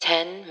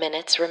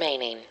minutes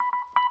remaining.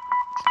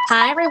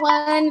 Hi,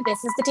 everyone.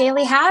 This is the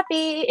Daily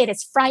Happy. It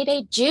is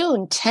Friday,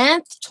 June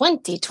 10th,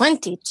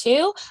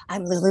 2022.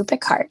 I'm Lulu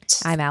Picard.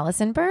 I'm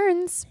Allison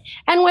Burns.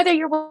 And whether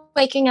you're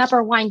waking up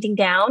or winding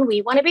down,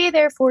 we want to be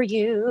there for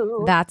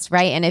you. That's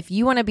right. And if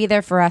you want to be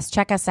there for us,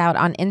 check us out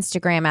on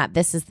Instagram at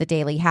This Is The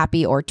Daily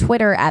Happy or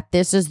Twitter at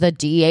This Is The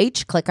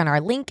DH. Click on our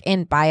link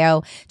in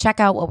bio. Check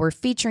out what we're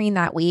featuring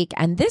that week.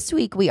 And this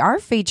week we are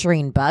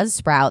featuring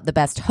Buzzsprout, the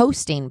best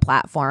hosting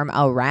platform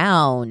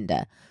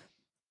around.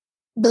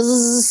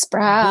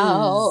 Buzzsprout.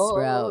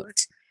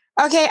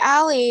 Okay,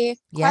 Allie,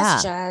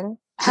 question.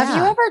 Have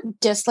you ever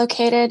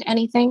dislocated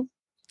anything?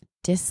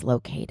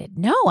 Dislocated?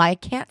 No, I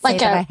can't say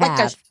that I have.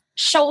 Like a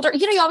shoulder.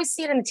 You know, you always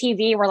see it on the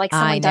TV where like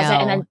someone does it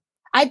and then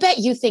I bet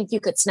you think you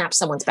could snap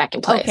someone's back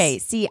in place. Okay,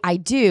 see, I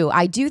do.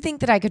 I do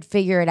think that I could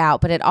figure it out,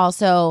 but it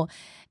also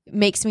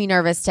makes me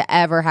nervous to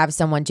ever have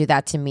someone do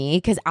that to me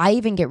because I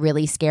even get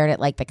really scared at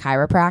like the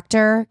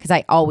chiropractor because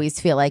I always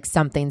feel like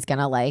something's going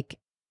to like,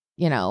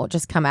 you know,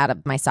 just come out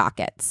of my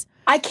sockets.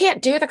 I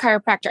can't do the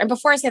chiropractor. And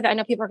before I say that, I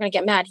know people are going to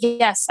get mad.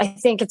 Yes, I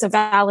think it's a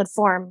valid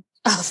form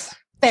of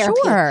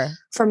therapy. Sure.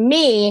 For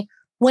me,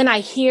 when I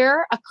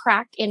hear a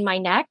crack in my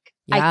neck,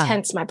 I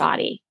tense my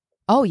body.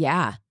 Oh,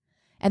 yeah.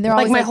 And they're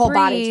always my whole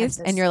body breathe, tenses.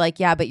 and you're like,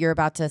 yeah, but you're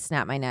about to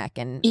snap my neck.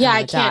 And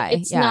I can't.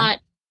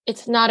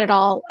 It's not at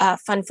all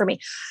fun for me.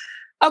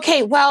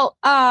 Okay, well,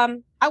 I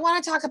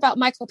want to talk about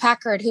Michael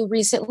Packard, who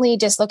recently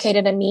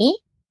dislocated a knee.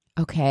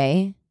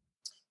 Okay.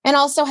 And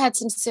also had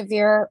some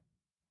severe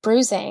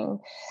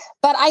bruising.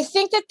 But I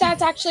think that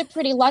that's actually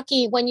pretty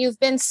lucky when you've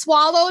been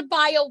swallowed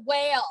by a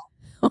whale.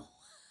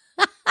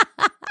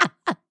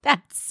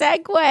 That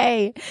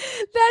segue.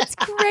 That's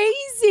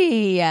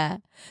crazy.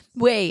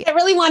 Wait. I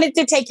really wanted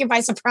to take you by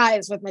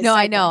surprise with my No,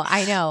 segue.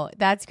 I know.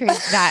 That's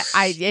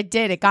crazy.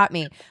 It got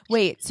me.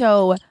 Wait.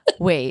 Swallowed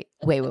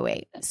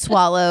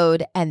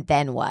and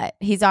then what?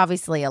 He's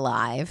obviously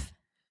alive.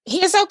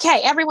 He is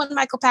okay. Everyone,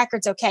 Michael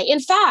Packard's okay. In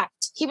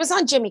fact, he was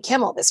on Jimmy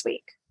Kimmel this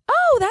week.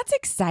 Oh, that's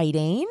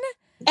exciting.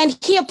 And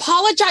he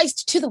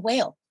apologized to the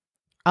whale.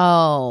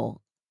 Oh,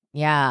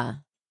 yeah.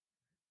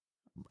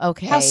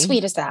 Okay. How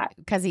sweet is that?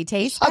 Because he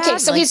tastes bad? Okay,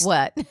 so like he's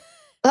what? Because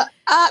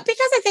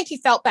I think he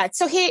felt bad.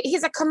 So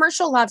he's a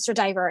commercial lobster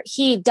diver.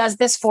 He does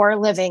this for a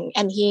living,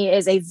 and he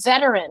is a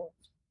veteran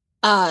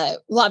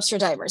lobster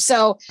diver.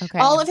 So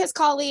all of his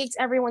colleagues,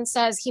 everyone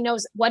says he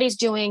knows what he's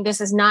doing. This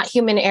is not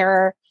human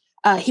error.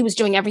 He was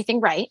doing everything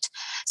right.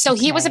 So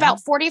he was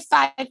about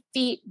 45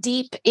 feet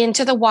deep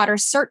into the water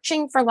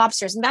searching for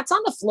lobsters. And that's on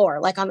the floor,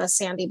 like on the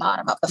sandy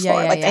bottom of the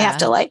floor. They have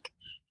to like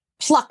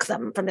pluck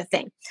them from the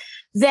thing.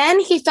 Then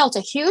he felt a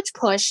huge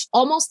push,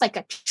 almost like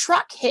a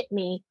truck hit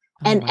me,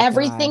 and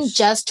everything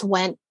just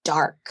went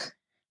dark.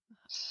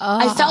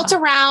 I felt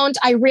around.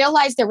 I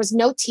realized there was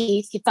no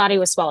teeth. He thought he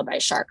was swallowed by a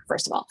shark,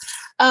 first of all.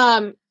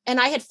 And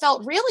I had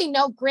felt really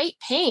no great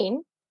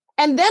pain.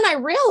 And then I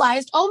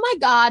realized, oh my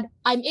God,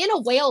 I'm in a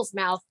whale's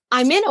mouth.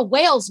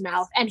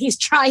 And he's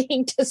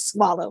trying to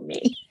swallow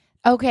me.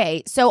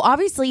 Okay. So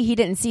obviously he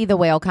didn't see the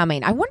whale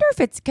coming. I wonder if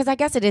it's because I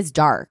guess it is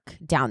dark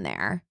down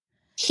there.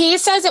 He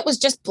says it was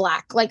just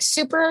black, like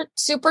super,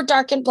 super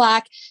dark and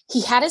black.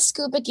 He had his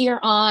scuba gear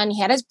on. He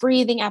had his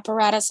breathing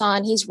apparatus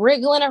on. He's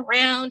wriggling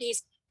around.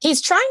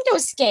 He's trying to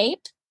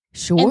escape.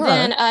 Sure. And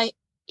then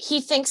he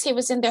thinks he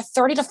was in there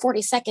 30 to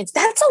 40 seconds.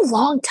 That's a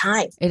long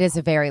time. It is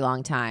a very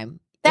long time.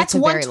 That's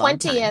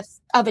 1/20th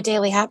of a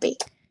Daily Happy.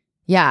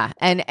 Yeah.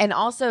 And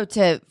also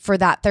for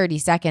that 30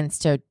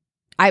 seconds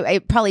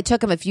it probably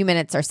took him a few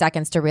minutes or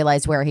seconds to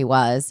realize where he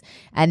was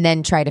and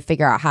then try to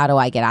figure out how do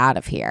I get out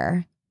of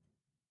here.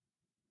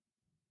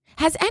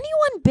 Has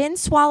anyone been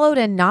swallowed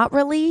and not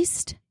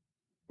released?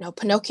 No,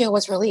 Pinocchio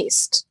was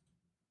released.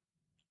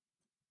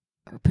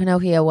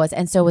 Pinocchio was,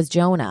 and so was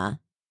Jonah.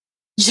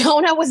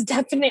 Jonah was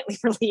definitely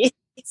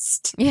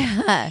released.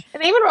 Yeah.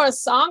 And they even wrote a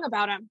song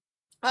about him.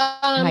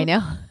 I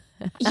know.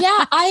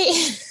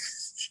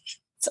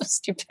 So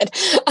stupid.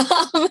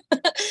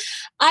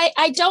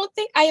 I don't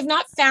think I have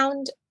not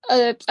found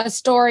a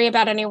story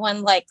about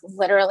anyone like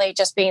literally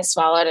just being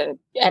swallowed and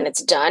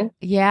it's done.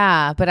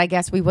 Yeah, but I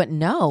guess we wouldn't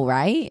know,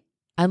 right?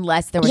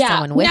 Unless there was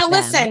someone with them. Now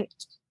listen,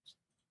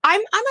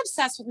 I'm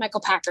obsessed with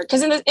Michael Packard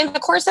because in the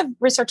course of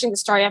researching the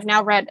story, I've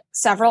now read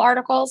several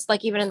articles,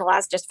 like even in the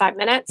last just 5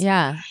 minutes.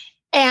 Yeah.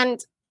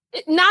 And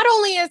not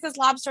only has this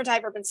lobster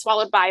diver been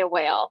swallowed by a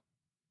whale,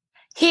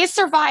 he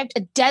survived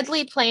a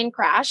deadly plane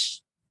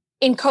crash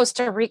in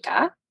Costa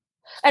Rica.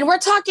 And we're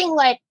talking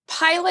like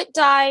pilot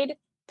died,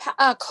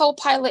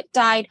 co-pilot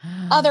died,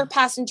 other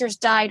passengers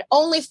died.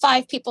 Only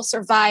 5 people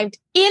survived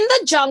in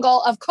the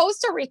jungle of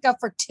Costa Rica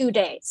for 2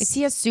 days. Is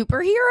he a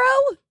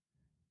superhero?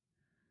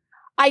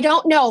 I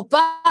don't know,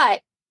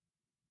 but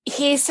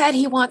he said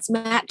he wants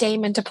Matt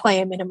Damon to play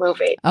him in a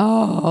movie.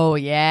 Oh,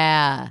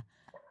 yeah.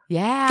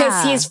 Yeah.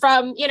 Because he's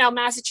from,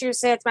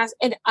 Massachusetts.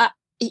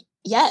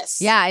 Yes.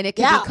 Yeah, and it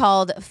could be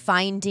called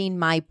Finding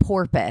My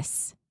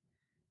Porpoise.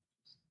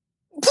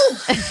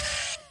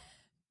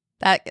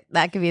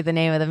 That could be the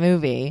name of the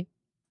movie.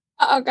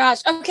 Oh gosh.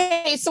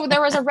 Okay. So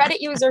there was a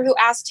Reddit user who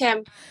asked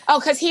him,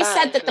 because he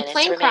said that the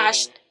plane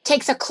crash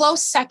takes a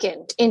close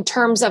second in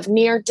terms of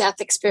near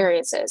death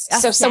experiences.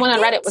 So someone on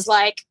Reddit was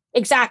like,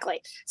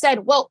 exactly,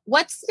 said, well,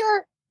 what's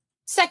your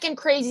second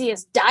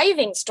craziest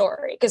diving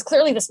story? Because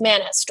clearly this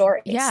man has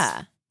stories.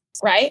 Yeah.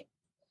 Right.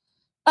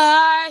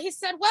 He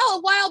said, well,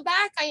 a while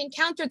back, I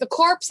encountered the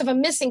corpse of a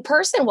missing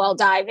person while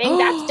diving.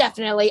 That's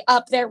definitely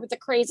up there with the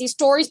crazy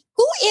stories.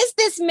 Who is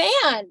this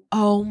man?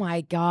 Oh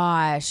my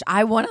gosh.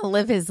 I want to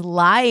live his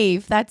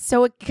life. That's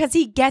so, because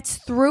he gets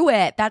through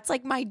it. That's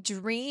like my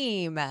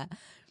dream.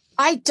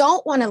 I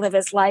don't want to live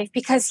his life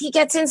because he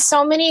gets in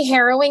so many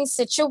harrowing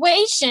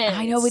situations.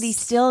 I know, but he's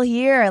still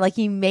here. Like,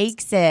 he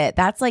makes it.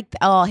 That's like,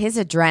 his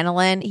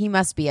adrenaline. He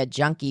must be a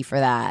junkie for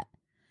that.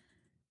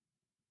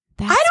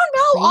 That's I don't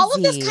know. crazy. All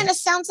of this kind of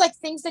sounds like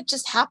things that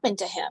just happened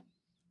to him.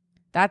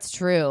 That's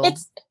true.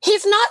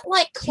 He's not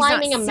like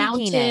climbing a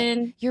mountain.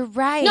 It. You're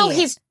right. No,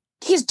 he's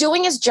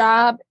doing his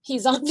job.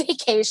 He's on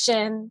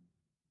vacation.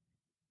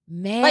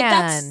 Man.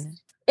 Like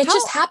it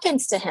just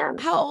happens to him.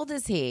 How old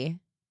is he?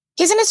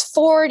 He's in his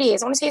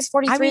 40s. I want to say he's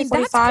 43,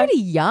 45. That's pretty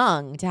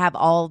young to have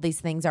all these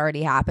things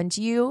already happen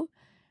to you.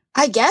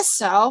 I guess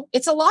so.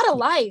 It's a lot of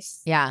life.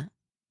 Yeah.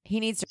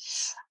 He needs to.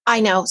 I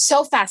know.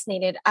 So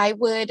fascinated. I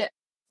would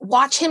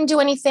watch him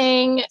do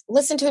anything,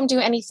 listen to him do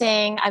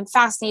anything. I'm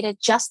fascinated,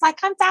 just like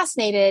I'm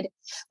fascinated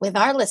with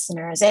our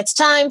listeners. It's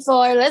time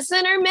for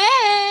Listener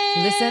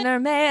Mail. Listener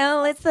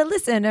Mail. It's the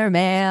Listener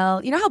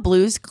Mail. You know how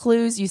Blue's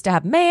Clues used to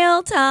have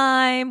mail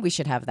time? We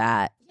should have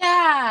that.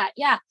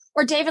 Yeah.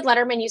 Or David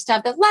Letterman used to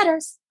have the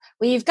letters.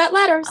 We've got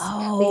letters.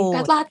 Oh, we've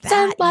got lots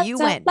and lots you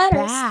of went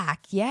letters.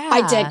 Back. Yeah.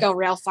 I did go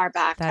real far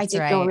back. That's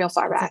go real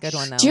far back. That's a good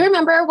one, though. Do you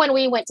remember when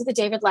we went to the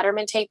David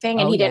Letterman taping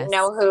and he didn't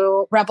know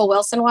who Rebel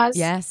Wilson was?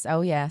 Yes.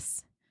 Oh,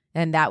 yes.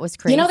 And that was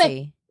crazy.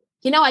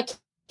 I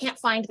can't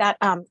find that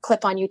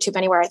clip on YouTube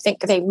anywhere. I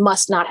think they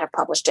must not have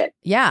published it.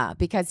 Yeah,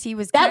 because he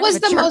was that was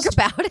the most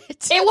about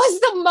it. It was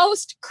the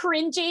most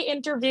cringy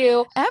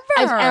interview I've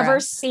ever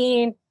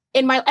seen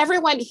in my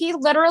everyone. He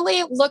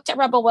literally looked at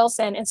Rebel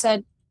Wilson and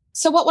said,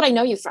 "So what would I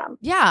know you from?"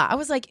 Yeah, I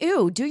was like,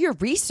 "Ew, do your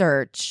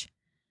research."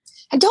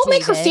 And don't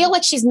make her feel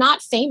like she's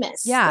not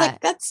famous. Yeah, like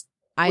that's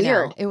I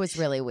weird. know. It was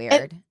really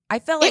weird. I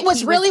felt like it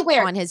was really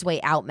weird on his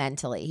way out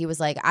mentally. He was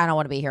like, I don't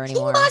want to be here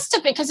anymore. He must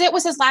have been, because it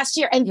was his last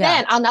year. And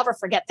then I'll never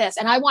forget this.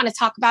 And I want to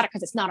talk about it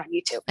because it's not on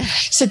YouTube.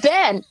 So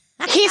then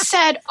he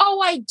said, "Oh,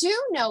 I do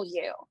know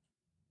you."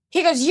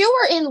 He goes, "You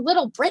were in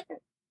Little Britain."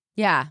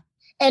 Yeah.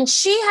 And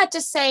she had to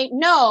say,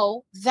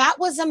 "No, that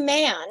was a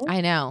man."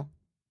 I know.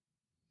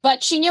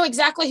 But she knew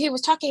exactly who he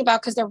was talking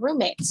about because they're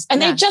roommates.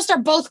 And they just are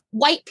both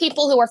white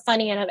people who are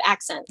funny and have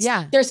accents.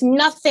 Yeah. There's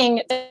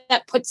nothing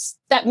that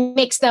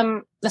makes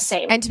them the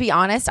same. And to be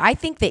honest, I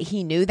think that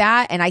he knew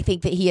that. And I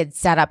think that he had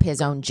set up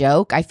his own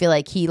joke. I feel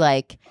like he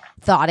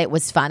thought it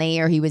was funny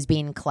or he was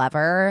being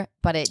clever,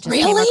 but it just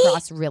came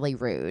across really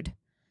rude.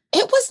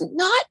 It was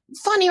not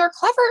funny or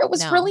clever. It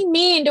was really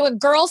mean to a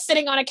girl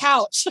sitting on a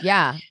couch.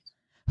 Yeah.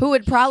 Who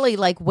had probably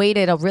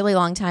waited a really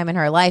long time in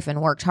her life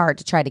and worked hard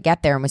to try to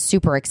get there and was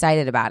super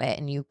excited about it,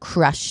 and you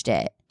crushed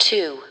it.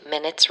 2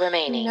 minutes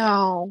remaining.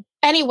 No.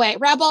 Anyway,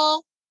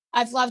 Rebel,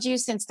 I've loved you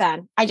since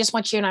then. I just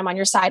want you and I'm on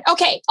your side.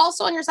 Okay,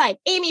 also on your side,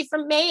 Amy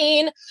from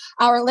Maine,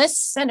 our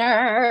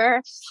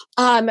listener.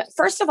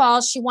 First of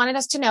all, she wanted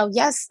us to know,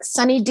 yes,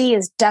 Sunny D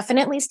is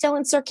definitely still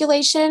in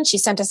circulation. She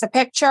sent us a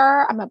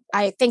picture.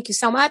 I thank you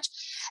so much.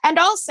 And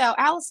also,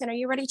 Allison, are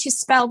you ready to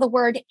spell the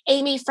word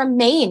Amy from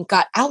Maine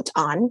got out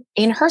on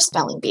in her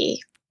spelling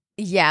bee?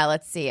 Yeah,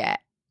 let's see it.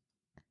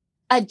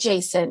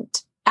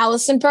 Adjacent.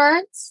 Allison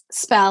Burns,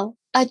 spell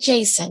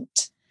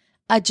adjacent.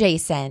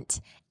 Adjacent.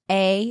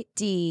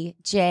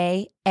 ADJACENT.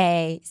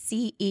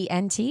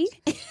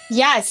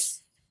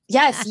 Yes.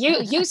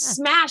 You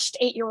smashed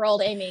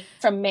 8-year-old Amy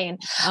from Maine.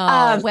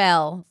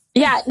 Well.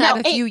 Yeah,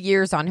 had a few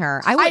years on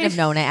her. I wouldn't have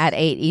known it at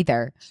 8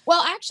 either.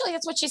 Well, actually,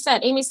 that's what she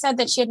said. Amy said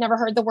that she had never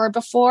heard the word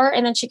before,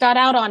 and then she got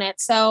out on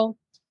it. So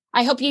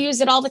I hope you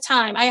use it all the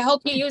time. I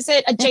hope you use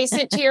it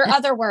adjacent to your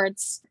other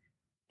words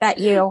that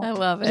you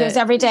use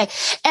every day.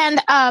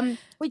 And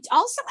we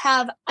also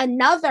have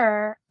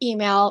another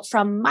email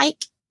from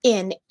Mike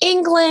in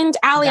England.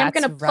 Allie, I'm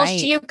going to post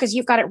to you because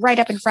you've got it right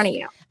up in front of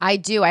you. I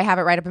do. I have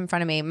it right up in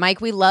front of me. Mike,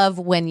 we love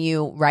when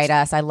you write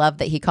us. I love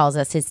that he calls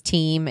us his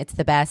team. It's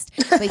the best.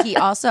 But he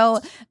also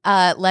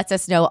lets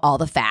us know all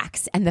the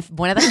facts. And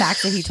one of the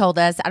facts that he told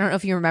us, I don't know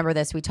if you remember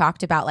this, we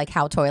talked about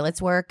how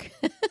toilets work.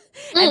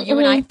 And you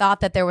and I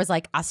thought that there was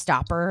a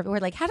stopper. We're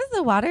like, how does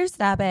the water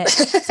stop it?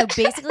 So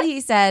basically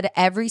he said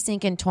every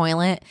sink and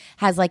toilet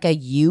has a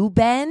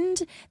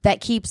U-bend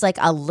that keeps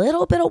a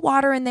little bit of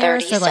water in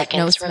there. So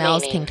no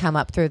smells can come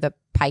up through the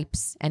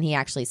pipes. And he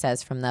actually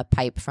says from the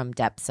pipe from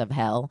depths of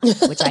hell,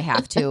 which I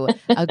have to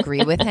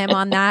agree with him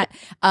on that.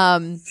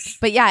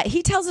 But yeah,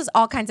 he tells us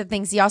all kinds of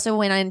things. He also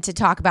went on to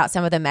talk about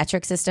some of the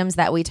metric systems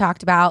that we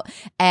talked about.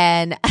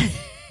 And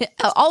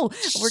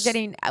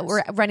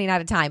we're running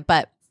out of time,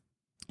 but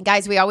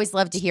Guys, we always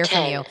love to hear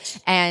from you.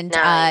 And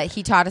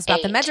he taught us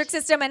about the metric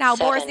system and how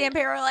Boris the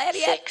Imperial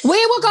Idiot.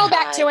 We will go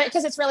back to it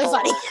because it's really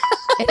funny.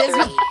 It is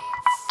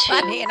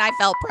funny, and I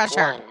felt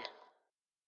pressure. 1.